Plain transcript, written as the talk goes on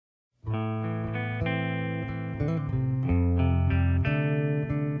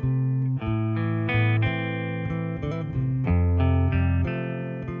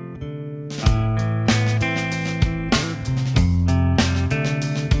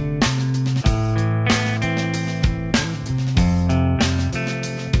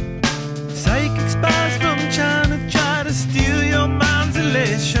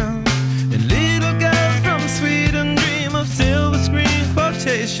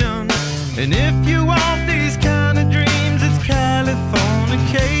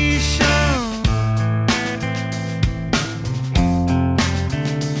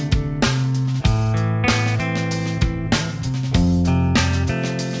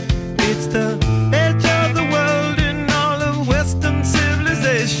It's the edge of the world in all of Western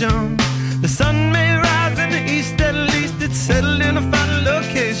civilization. The sun may rise in the east, at least it's settled in a final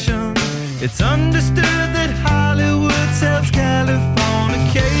location. It's understood that Hollywood sells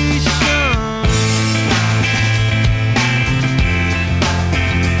Californication.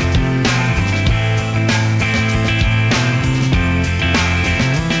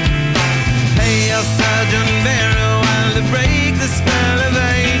 Surgeon very well to break the spell of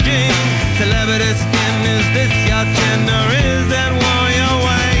aging. Celebrity skin, is this your chin or is that war you're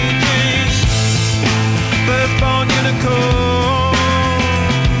waging? Firstborn unicorn,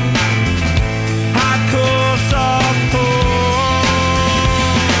 hardcore softcore.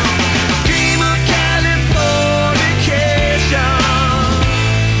 Dream of Californication.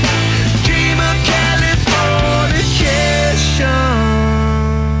 Dream of Californication.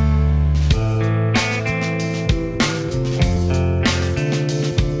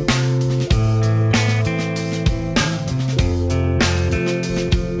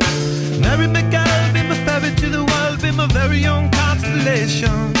 A very young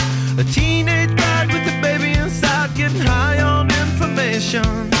constellation, a teenage bride with a baby inside, getting high on information.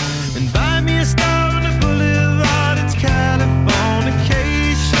 And buy me a star on the boulevard, it's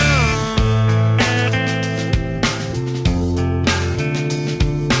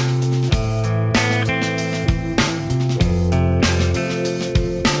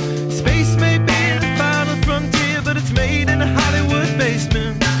Space may be the final frontier, but it's made in a Hollywood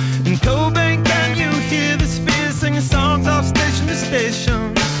basement. In Cobain, can you hear the sphere singing songs off station to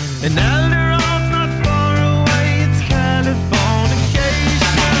station? And Alderon's not far away, it's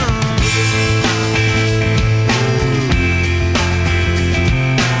Californication.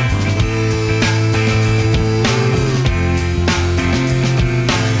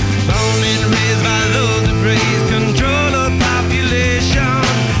 Born and raised by those that praise control of population.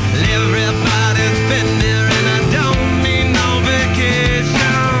 Everybody's been there and I don't need no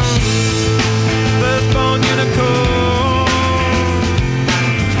vacation. Firstborn unicorn.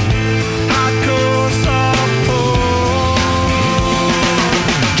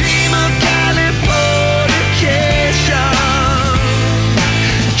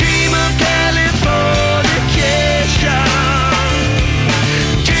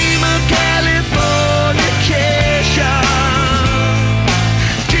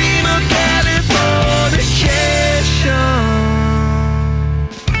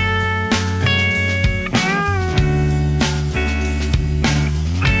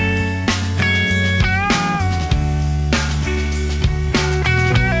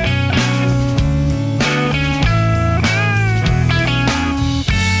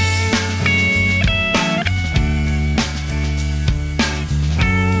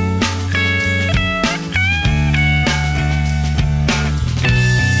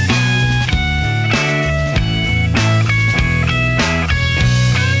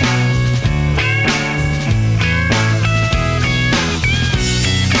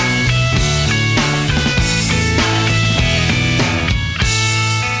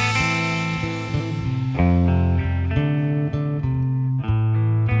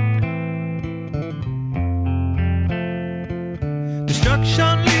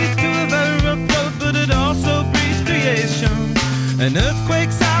 Destruction leads to a very rough road, but it also breeds creation. An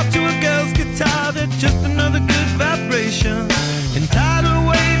earthquake's out to a girl's guitar, that's just another good vibration. And